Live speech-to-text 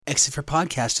Exit for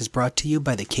Podcast is brought to you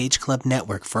by the Cage Club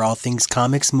Network. For all things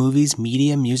comics, movies,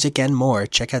 media, music, and more,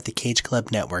 check out the Cage Club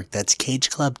Network. That's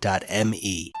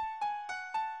cageclub.me.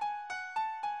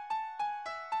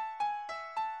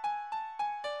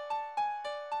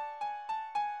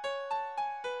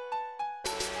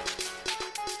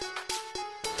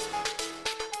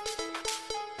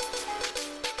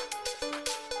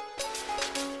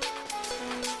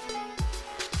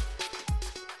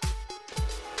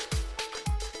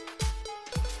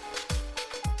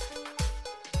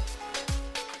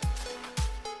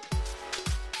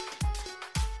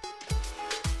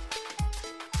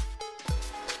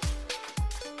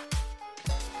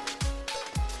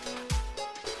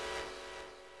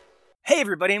 Hey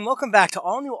everybody, and welcome back to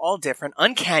All New, All Different,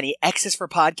 Uncanny X's for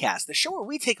Podcast, the show where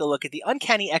we take a look at the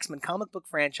Uncanny X-Men comic book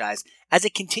franchise as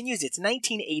it continues its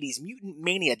 1980s mutant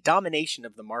mania domination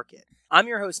of the market. I'm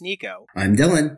your host, Nico. I'm Dylan.